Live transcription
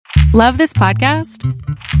Love this podcast?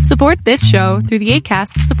 Support this show through the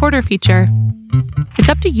Acast supporter feature. It's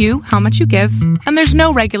up to you how much you give, and there's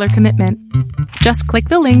no regular commitment. Just click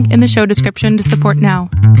the link in the show description to support now.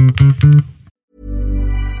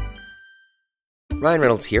 Ryan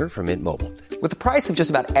Reynolds here from Mint Mobile. With the price of just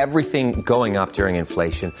about everything going up during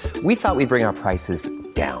inflation, we thought we'd bring our prices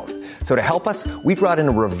down. So to help us, we brought in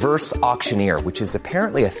a reverse auctioneer, which is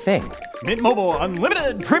apparently a thing. Mint Mobile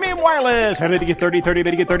Unlimited Premium Wireless. How to get 30, 30,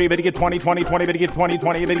 bit to get 30, bit to get 20, 20, 20, bit to get 20,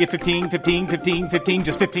 20, bit to get 15, 15, 15, 15,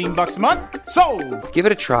 just $15 a month? Sold! Give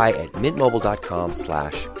it a try at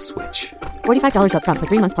mintmobile.com/switch. $45 up front for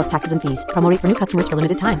 3 months plus taxes and fees. Promo rate for new customers for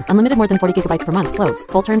limited time. Unlimited more than 40 gigabytes per month. Slows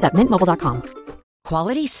full terms at mintmobile.com.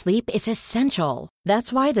 Quality sleep is essential.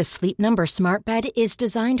 That's why the Sleep Number Smart Bed is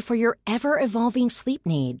designed for your ever-evolving sleep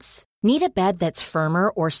needs. Need a bed that's firmer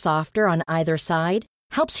or softer on either side?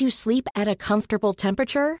 Helps you sleep at a comfortable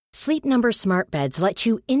temperature? Sleep Number Smart Beds let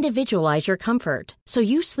you individualize your comfort, so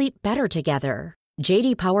you sleep better together.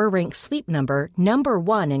 J.D. Power ranks Sleep Number number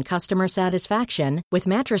 1 in customer satisfaction with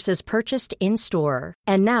mattresses purchased in-store.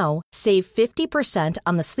 And now, save 50%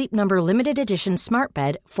 on the Sleep Number Limited Edition Smart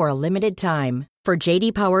Bed for a limited time. For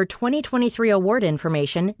J.D. Power 2023 award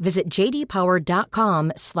information, visit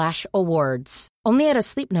jdpower.com/awards. Only at a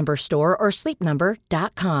Sleep Number store or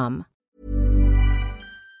sleepnumber.com.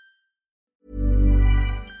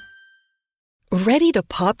 Ready to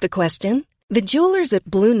pop the question? The jewelers at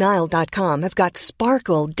BlueNile.com have got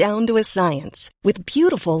sparkle down to a science with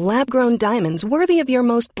beautiful lab-grown diamonds worthy of your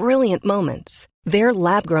most brilliant moments. Their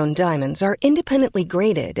lab-grown diamonds are independently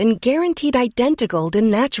graded and guaranteed identical to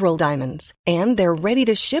natural diamonds, and they're ready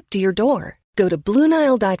to ship to your door. Go to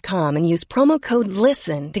BlueNile.com and use promo code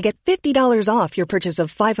LISTEN to get $50 off your purchase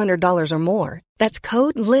of $500 or more. That's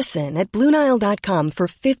code LISTEN at BlueNile.com for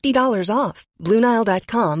 $50 off.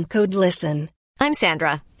 BlueNile.com, code LISTEN. I'm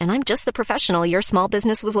Sandra, and I'm just the professional your small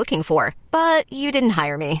business was looking for. But you didn't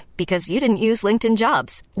hire me because you didn't use LinkedIn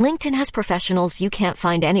Jobs. LinkedIn has professionals you can't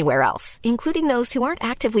find anywhere else, including those who aren't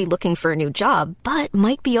actively looking for a new job, but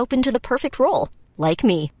might be open to the perfect role, like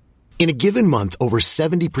me. In a given month, over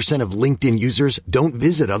 70% of LinkedIn users don't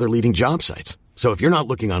visit other leading job sites. So if you're not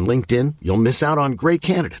looking on LinkedIn, you'll miss out on great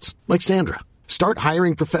candidates like Sandra. Start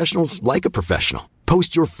hiring professionals like a professional.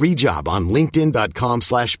 Post your free job on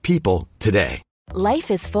linkedin.com/people today.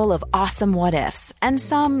 Life is full of awesome what-ifs, and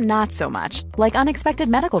some not so much, like unexpected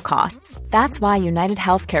medical costs. That's why United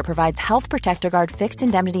Healthcare provides Health Protector Guard fixed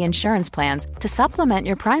indemnity insurance plans to supplement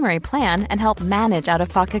your primary plan and help manage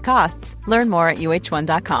out-of-pocket costs. Learn more at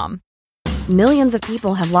uh1.com. Millions of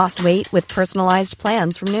people have lost weight with personalized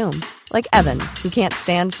plans from Noom. Like Evan, who can't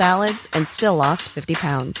stand salads and still lost 50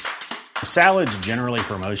 pounds. Salads generally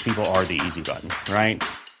for most people are the easy button, right?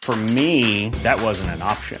 For me, that wasn't an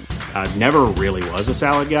option. I never really was a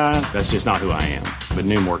salad guy. That's just not who I am. But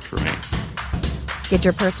Noom worked for me. Get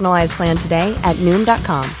your personalized plan today at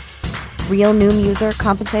Noom.com. Real Noom user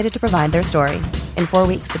compensated to provide their story. In 4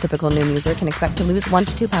 weeks, the typical Noom user can expect to lose 1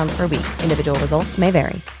 to 2 pounds per week. Individual results may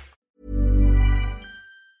vary.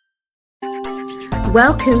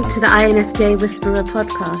 Welcome to the INFJ Whisperer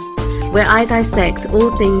podcast, where I dissect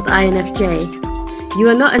all things INFJ. You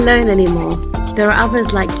are not alone anymore. There are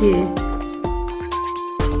others like you.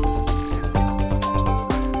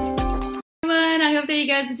 Everyone, I hope that you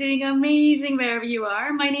guys are doing amazing wherever you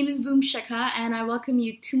are. My name is Boom Shaka, and I welcome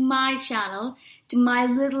you to my channel, to my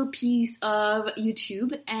little piece of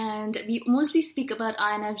YouTube. And we mostly speak about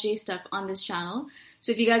INFJ stuff on this channel.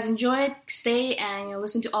 So if you guys enjoy it, stay and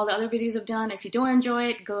listen to all the other videos I've done. If you don't enjoy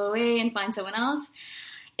it, go away and find someone else.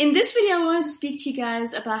 In this video, I wanted to speak to you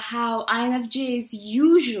guys about how INFJs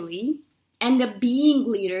usually end up being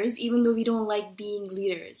leaders even though we don't like being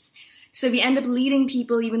leaders. So we end up leading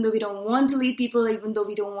people even though we don't want to lead people, even though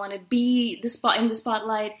we don't want to be in the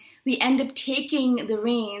spotlight. We end up taking the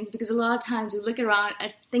reins because a lot of times we look around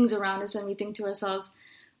at things around us and we think to ourselves,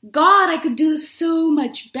 God, I could do this so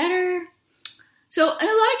much better. So in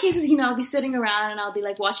a lot of cases, I'll be sitting around and I'll be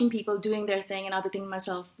like watching people doing their thing and I'll be thinking to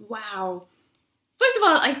myself, wow. First of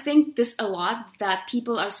all, I think this a lot, that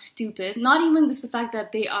people are stupid. Not even just the fact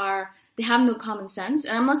that they have no common sense.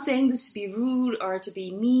 And I'm not saying this to be rude or to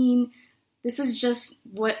be mean. This is just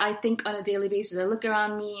what I think on a daily basis. I look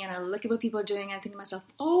around me and I look at what people are doing and I think to myself,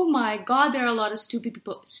 oh my God, there are a lot of stupid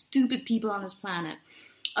people on this planet.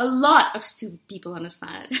 A lot of stupid people on this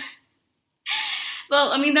planet.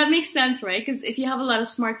 Well, I mean, that makes sense, right? Because if you have a lot of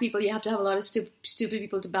smart people, you have to have a lot of stupid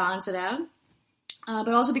people to balance it out.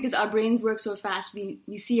 But also because our brains work so fast, we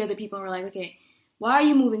see other people and we're like, okay, why are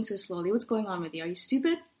you moving so slowly? What's going on with you? Are you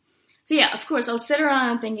stupid? So yeah, of course, I'll sit around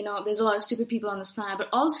and think, there's a lot of stupid people on this planet, but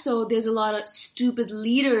also there's a lot of stupid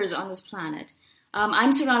leaders on this planet.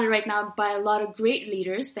 I'm surrounded right now by a lot of great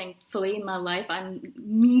leaders, thankfully, in my life. I'm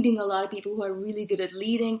meeting a lot of people who are really good at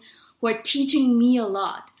leading, who are teaching me a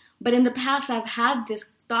lot. But in the past, I've had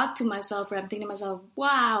this thought to myself where I'm thinking to myself,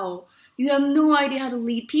 wow, you have no idea how to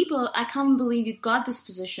lead people. I can't believe you got this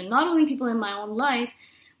position. Not only people in my own life,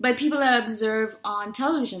 but people that I observe on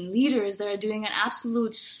television, leaders that are doing an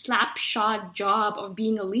absolute slapshot job of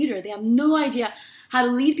being a leader. They have no idea how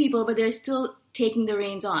to lead people, but they're still taking the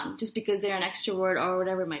reins on just because they're an extrovert or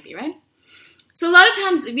whatever it might be, right? So a lot of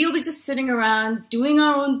times we'll be just sitting around doing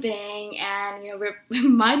our own thing and, we're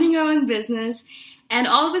minding our own business. And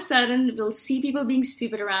all of a sudden, we'll see people being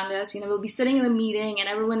stupid around us. We'll be sitting in a meeting and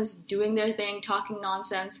everyone is doing their thing, talking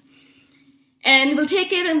nonsense. And we'll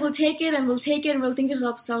take it and we'll take it and we'll take it and we'll think to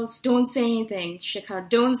ourselves, don't say anything, Shikha,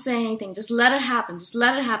 don't say anything. Just let it happen. Just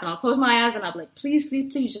let it happen. I'll close my eyes and I'll be like, please,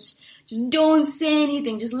 please, please, just don't say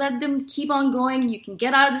anything. Just let them keep on going. You can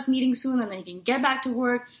get out of this meeting soon and then you can get back to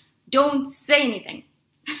work. Don't say anything.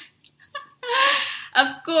 Of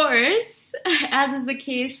course, as is the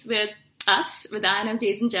case with us, with the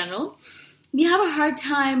INFJs in general, we have a hard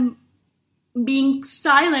time being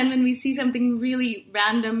silent when we see something really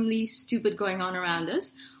randomly stupid going on around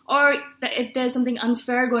us, or if there's something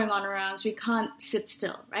unfair going on around us, we can't sit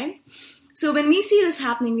still, right? So when we see this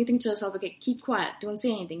happening, we think to ourselves, okay, keep quiet, don't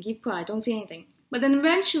say anything, keep quiet, don't say anything. But then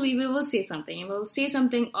eventually we will say something, and we'll say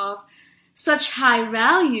something of such high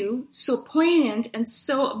value, so poignant and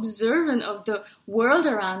so observant of the world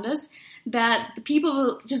around us that the people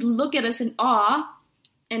will just look at us in awe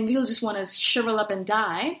and we'll just want to shrivel up and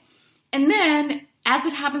die. And then, as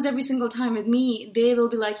it happens every single time with me, they will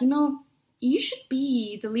be like, you should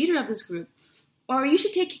be the leader of this group. Or you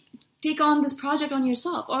should take on this project on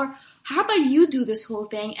yourself. Or how about you do this whole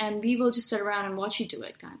thing and we will just sit around and watch you do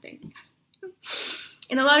it, kind of thing.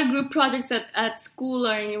 In a lot of group projects at school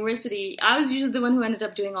or university, I was usually the one who ended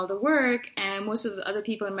up doing all the work, and most of the other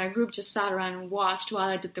people in my group just sat around and watched while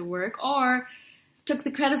I did the work or took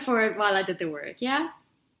the credit for it while I did the work, yeah?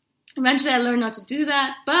 Eventually I learned not to do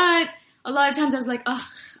that, but a lot of times I was like,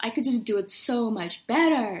 I could just do it so much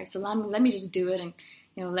better. So let me just do it and,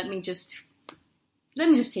 let me just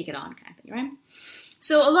take it on, kind of thing, right?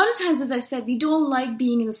 So a lot of times, as I said, we don't like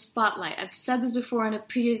being in the spotlight. I've said this before in a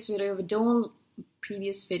previous video.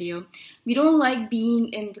 We don't like being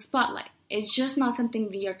in the spotlight. It's just not something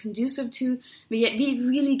we are conducive to. We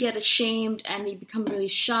really get ashamed and we become really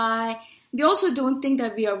shy. We also don't think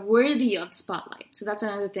that we are worthy of the spotlight. So that's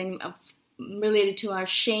another thing related to our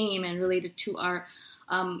shame and related to our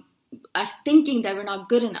thinking that we're not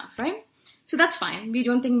good enough, right? So that's fine. We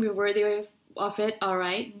don't think we're worthy of it, all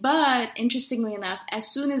right. But interestingly enough, as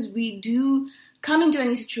soon as we do come into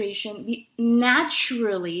any situation, we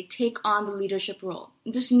naturally take on the leadership role.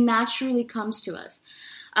 This naturally comes to us.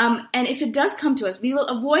 And if it does come to us, we will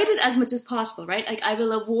avoid it as much as possible, right? Like I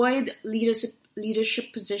will avoid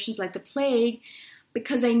leadership positions like the plague,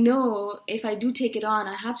 because I know if I do take it on,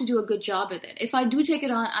 I have to do a good job with it. If I do take it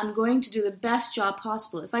on, I'm going to do the best job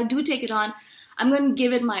possible. If I do take it on, I'm going to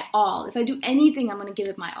give it my all. If I do anything, I'm going to give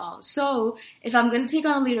it my all. So if I'm going to take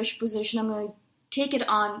on a leadership position, I'm going to take it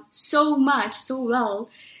on so much, so well,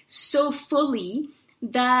 so fully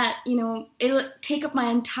that, it'll take up my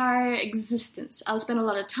entire existence. I'll spend a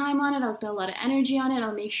lot of time on it. I'll spend a lot of energy on it.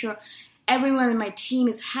 I'll make sure everyone in my team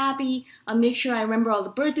is happy. I'll make sure I remember all the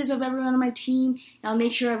birthdays of everyone on my team. And I'll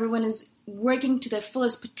make sure everyone is working to their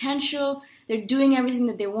fullest potential. They're doing everything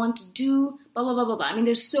that they want to do, blah, blah, blah, blah, blah. I mean,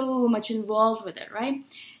 there's so much involved with it, right?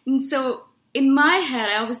 And so in my head,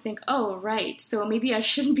 I always think, oh, right, so maybe I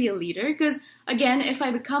shouldn't be a leader because, again, if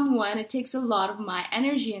I become one, it takes a lot of my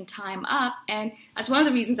energy and time up, and that's one of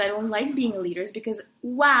the reasons I don't like being a leader is because,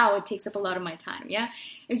 wow, it takes up a lot of my time, yeah?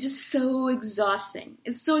 It's just so exhausting.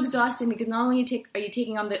 It's so exhausting because not only are you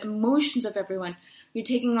taking on the emotions of everyone, you're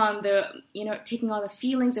taking on taking on the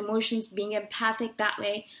feelings, emotions, being empathic that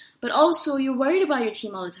way, but also you're worried about your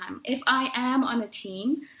team all the time. If I am on a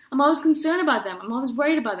team, I'm always concerned about them. I'm always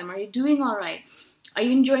worried about them. Are you doing all right? Are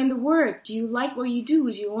you enjoying the work? Do you like what you do?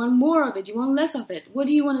 Do you want more of it? Do you want less of it? What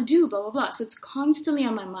do you want to do? Blah, blah, blah. So it's constantly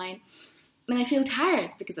on my mind, and I feel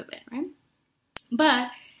tired because of it, right?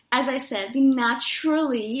 But as I said, we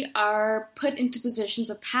naturally are put into positions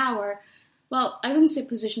of power. Well, I wouldn't say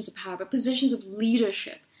positions of power, but positions of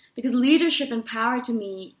leadership. Because leadership and power, to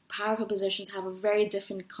me, powerful positions have a very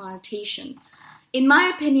different connotation. In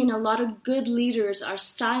my opinion, a lot of good leaders are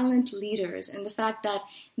silent leaders in the fact that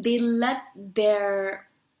they let their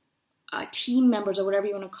team members or whatever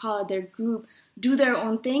you want to call it, their group, do their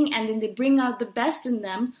own thing, and then they bring out the best in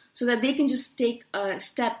them so that they can just take a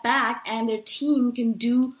step back and their team can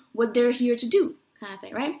do what they're here to do, kind of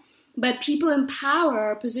thing, right? But people in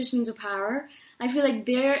power, positions of power, I feel like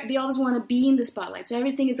they always want to be in the spotlight. So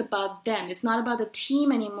everything is about them. It's not about the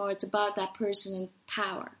team anymore. It's about that person in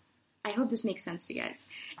power. I hope this makes sense to you guys.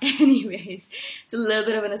 Anyways, it's a little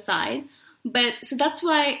bit of an aside. But so that's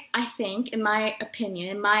why I think, in my opinion,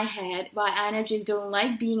 in my head, why INFJs don't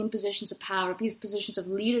like being in positions of power, these positions of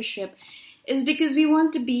leadership, is because we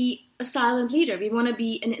want to be a silent leader. We want to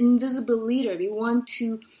be an invisible leader. We want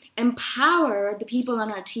to empower the people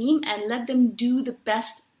on our team and let them do the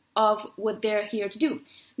best of what they're here to do.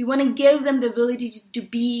 We want to give them the ability to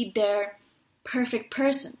be their perfect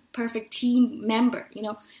person, perfect team member.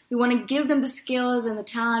 We want to give them the skills and the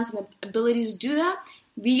talents and the abilities to do that.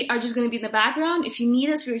 We are just going to be in the background. If you need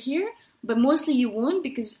us, we're here. But mostly you won't,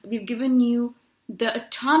 because we've given you the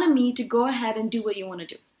autonomy to go ahead and do what you want to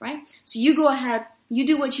do, right? So you go ahead, you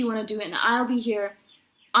do what you want to do, and I'll be here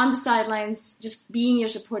on the sidelines, just being your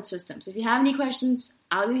support system. So if you have any questions,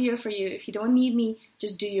 I'll be here for you. If you don't need me,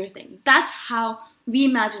 just do your thing. That's how we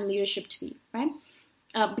imagine leadership to be, right?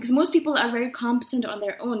 Because most people are very competent on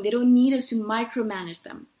their own. They don't need us to micromanage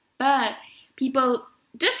them. But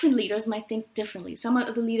different leaders might think differently. Some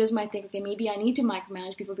of the leaders might think, okay, maybe I need to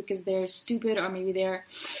micromanage people because they're stupid, or maybe they're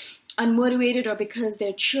unmotivated, or because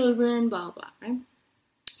they're children, blah, blah, right?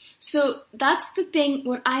 So that's the thing,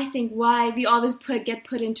 what I think, why we always get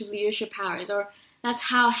put into leadership powers, or that's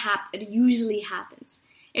how it usually happens.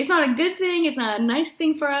 It's not a good thing. It's not a nice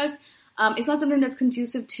thing for us. It's not something that's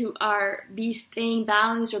conducive to our staying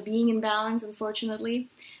balanced or being in balance, unfortunately.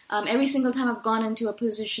 Every single time I've gone into a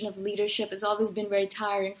position of leadership, it's always been very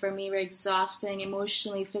tiring for me, very exhausting,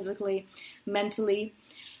 emotionally, physically, mentally.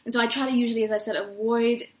 And so I try to usually, as I said,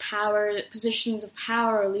 avoid positions of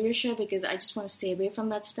power or leadership, because I just want to stay away from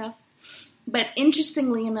that stuff. But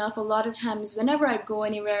interestingly enough, a lot of times whenever I go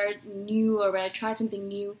anywhere new or when I try something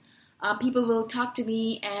new, people will talk to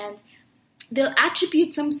me and they'll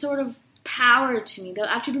attribute some sort of power to me. They'll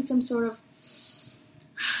attribute some sort of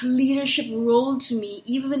leadership role to me,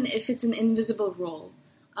 even if it's an invisible role,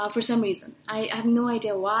 for some reason. I have no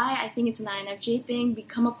idea why. I think it's an INFJ thing. We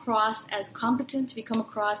come across as competent. We come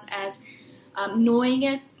across as knowing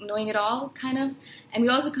it all, kind of. And we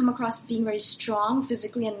also come across as being very strong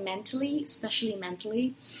physically and mentally, especially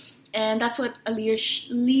mentally. And that's what a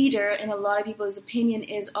leader, in a lot of people's opinion,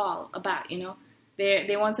 is all about,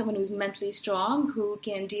 They want someone who's mentally strong, who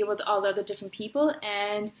can deal with all the other different people,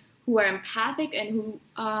 and who are empathic, and who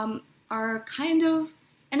are kind of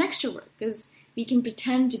an extrovert, because we can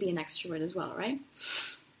pretend to be an extrovert as well, right?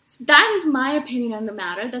 So that is my opinion on the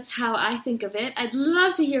matter. That's how I think of it. I'd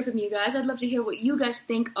love to hear from you guys. I'd love to hear what you guys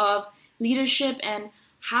think of leadership and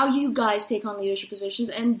how you guys take on leadership positions.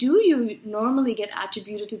 And do you normally get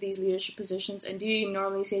attributed to these leadership positions? And do you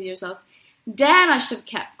normally say to yourself, damn, I should have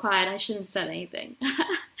kept quiet. I shouldn't have said anything.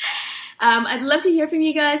 I'd love to hear from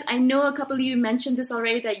you guys. I know a couple of you mentioned this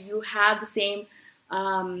already, that you have the same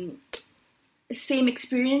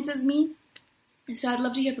experience as me. So I'd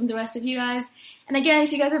love to hear from the rest of you guys. And again,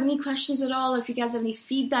 if you guys have any questions at all, or if you guys have any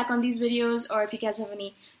feedback on these videos, or if you guys have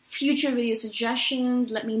any future video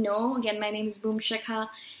suggestions, let me know. Again, my name is Boom Shikha,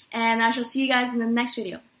 and I shall see you guys in the next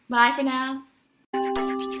video. Bye for now.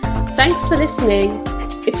 Thanks for listening.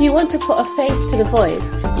 If you want to put a face to the voice,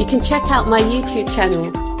 you can check out my YouTube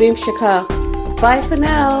channel, Boom Shikha. Bye for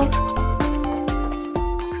now.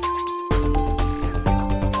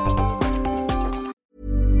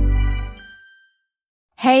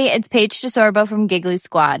 Hey, it's Paige DeSorbo from Giggly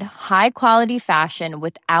Squad. High quality fashion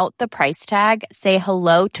without the price tag. Say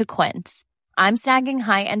hello to Quince. I'm snagging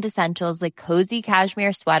high-end essentials like cozy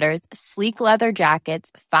cashmere sweaters, sleek leather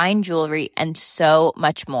jackets, fine jewelry, and so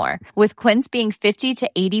much more. With Quince being 50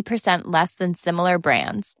 to 80% less than similar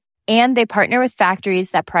brands. And they partner with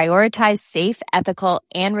factories that prioritize safe, ethical,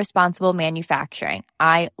 and responsible manufacturing.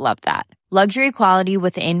 I love that. Luxury quality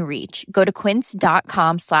within reach. Go to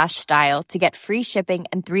quince.com/style to get free shipping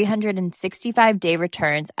and 365-day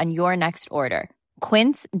returns on your next order.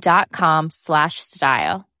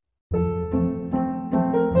 Quince.com/style.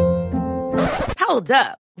 Hold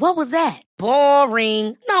up. What was that?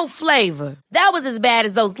 Boring. No flavor. That was as bad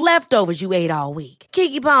as those leftovers you ate all week.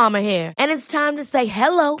 Keke Palmer here. And it's time to say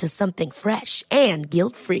hello to something fresh and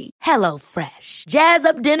guilt-free. Hello Fresh. Jazz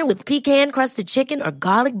up dinner with pecan-crusted chicken or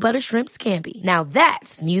garlic butter shrimp scampi. Now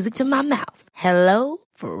that's music to my mouth. Hello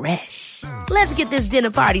Fresh. Let's get this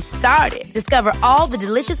dinner party started. Discover all the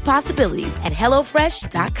delicious possibilities at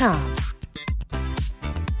HelloFresh.com.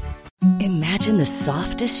 Imagine the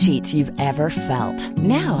softest sheets you've ever felt.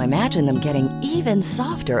 Now imagine them getting even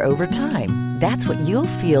softer over time. That's what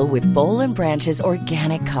you'll feel with Boll & Branch's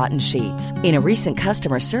organic cotton sheets. In a recent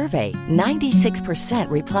customer survey, 96%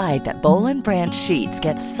 replied that Boll & Branch sheets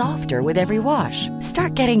get softer with every wash.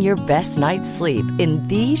 Start getting your best night's sleep in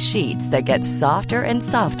these sheets that get softer and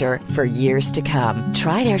softer for years to come.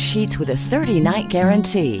 Try their sheets with a 30-night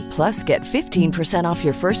guarantee. Plus, get 15% off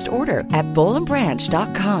your first order at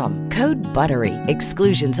bollandbranch.com. Code BUTTERY.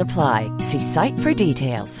 Exclusions apply. See site for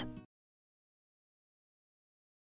details.